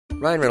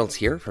Ryan Reynolds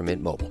here from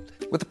Mint Mobile.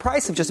 With the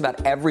price of just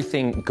about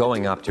everything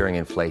going up during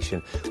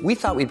inflation, we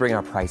thought we'd bring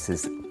our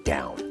prices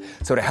down.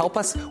 So to help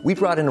us, we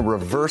brought in a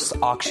reverse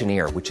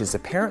auctioneer, which is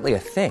apparently a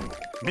thing.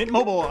 Mint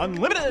Mobile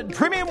Unlimited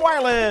Premium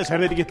Wireless. How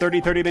to get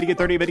 30, 30, bit to get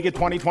 30, bit to get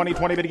 20, 20,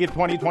 20, bit to get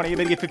 20, 20,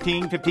 bit to get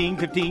 15, 15,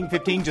 15,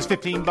 15, just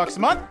 $15 a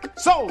month?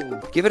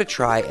 Sold! Give it a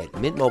try at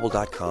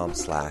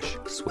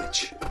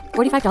mintmobile.com/switch.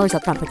 $45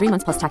 up front for 3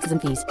 months plus taxes and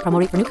fees. Promo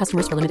rate for new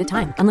customers for limited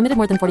time. Unlimited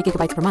more than 40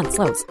 gigabytes per month.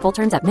 Slows full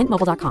terms at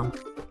mintmobile.com.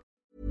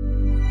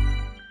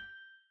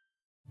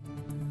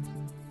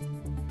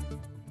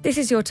 This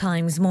is your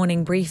Times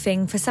morning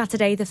briefing for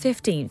Saturday the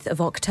 15th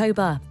of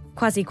October.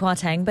 Kwasi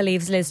Kwarteng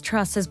believes Liz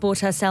Truss has bought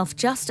herself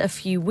just a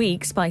few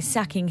weeks by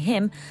sacking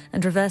him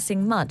and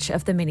reversing much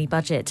of the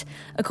mini-budget.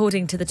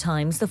 According to The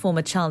Times, the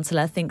former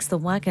Chancellor thinks the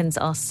wagons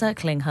are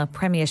circling her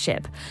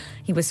premiership.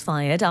 He was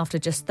fired after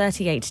just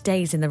 38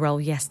 days in the role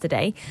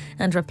yesterday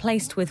and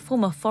replaced with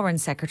former Foreign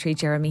Secretary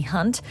Jeremy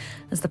Hunt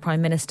as the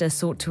Prime Minister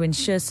sought to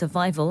ensure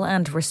survival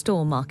and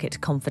restore market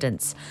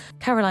confidence.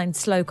 Caroline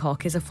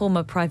Slowcock is a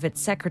former private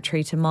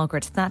secretary to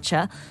Margaret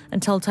Thatcher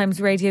and told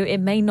Times Radio it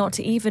may not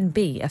even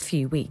be a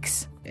few weeks.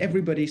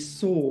 Everybody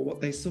saw what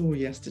they saw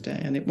yesterday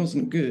and it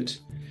wasn't good.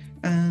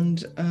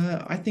 And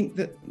I think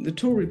that the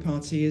Tory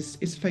party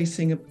is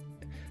facing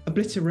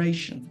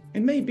obliteration.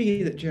 It may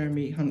be that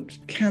Jeremy Hunt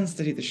can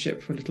steady the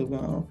ship for a little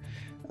while,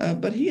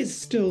 but he is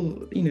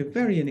still,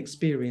 very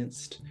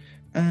inexperienced.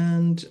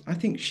 And I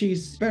think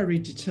she's very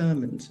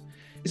determined.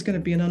 It's going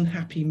to be an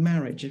unhappy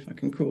marriage, if I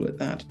can call it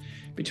that,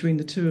 between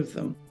the two of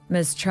them.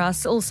 Ms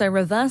Truss also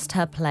reversed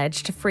her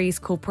pledge to freeze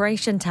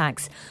corporation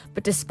tax.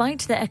 But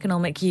despite the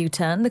economic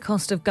U-turn, the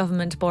cost of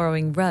government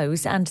borrowing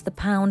rose and the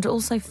pound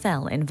also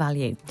fell in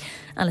value.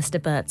 Alistair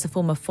Burt's a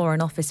former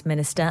Foreign Office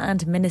Minister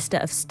and Minister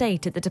of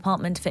State at the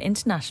Department for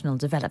International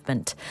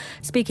Development.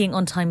 Speaking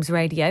on Times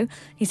Radio,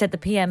 he said the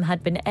PM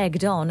had been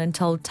egged on and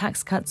told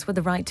tax cuts were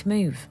the right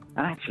move.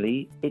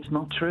 Actually, it's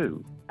not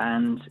true.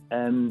 And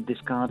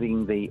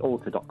discarding the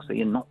orthodoxy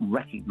and not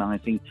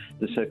recognising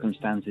the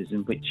circumstances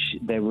in which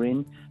they were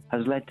in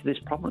has led to this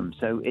problem.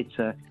 So it's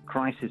a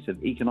crisis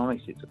of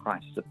economics, it's a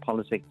crisis of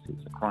politics,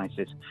 it's a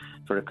crisis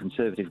for a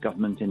Conservative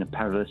government in a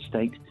perilous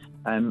state.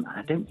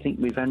 I don't think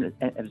we've ever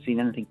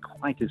seen anything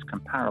quite as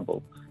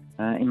comparable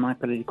in my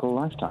political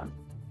lifetime.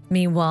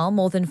 Meanwhile,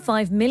 more than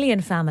 5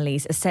 million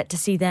families are set to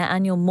see their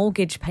annual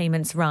mortgage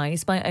payments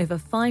rise by over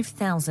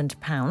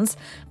 £5,000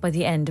 by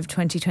the end of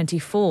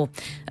 2024.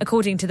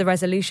 According to the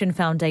Resolution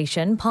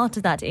Foundation, part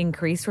of that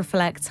increase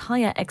reflects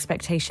higher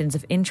expectations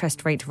of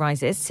interest rate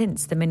rises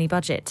since the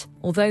mini-budget.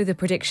 Although the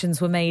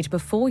predictions were made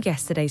before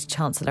yesterday's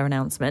Chancellor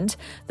announcement,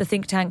 the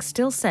think tank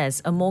still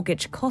says a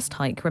mortgage cost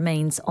hike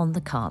remains on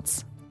the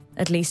cards.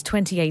 At least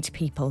 28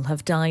 people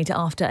have died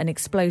after an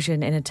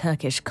explosion in a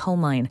Turkish coal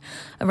mine.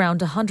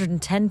 Around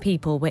 110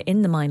 people were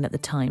in the mine at the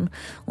time,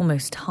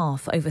 almost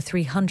half over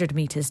 300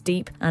 metres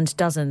deep, and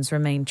dozens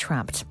remain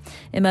trapped.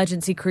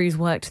 Emergency crews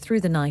worked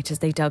through the night as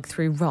they dug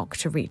through rock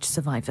to reach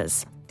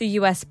survivors. The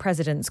US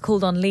president's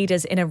called on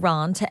leaders in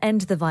Iran to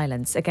end the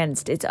violence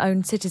against its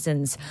own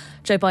citizens.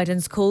 Joe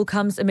Biden's call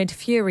comes amid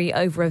fury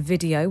over a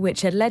video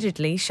which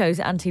allegedly shows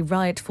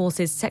anti-riot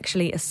forces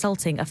sexually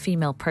assaulting a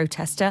female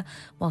protester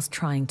whilst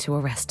trying to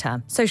arrest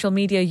her. Social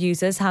media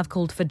users have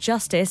called for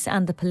justice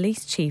and the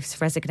police chief's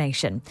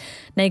resignation.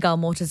 Nagar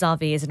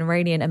Mortazavi is an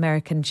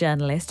Iranian-American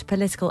journalist,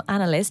 political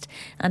analyst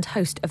and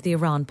host of the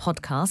Iran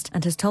podcast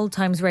and has told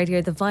Times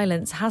Radio the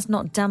violence has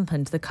not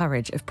dampened the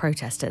courage of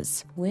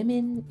protesters.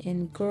 Women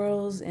and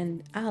girls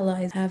and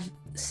allies have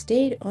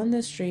stayed on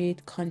the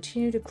street,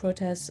 continue to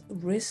protest,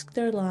 risk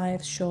their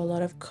lives, show a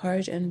lot of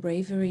courage and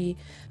bravery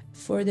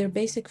for their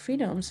basic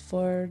freedoms,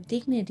 for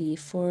dignity,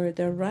 for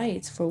their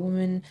rights, for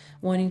women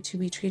wanting to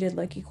be treated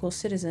like equal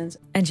citizens.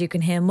 And you can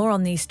hear more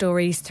on these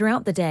stories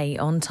throughout the day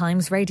on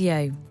Times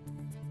Radio.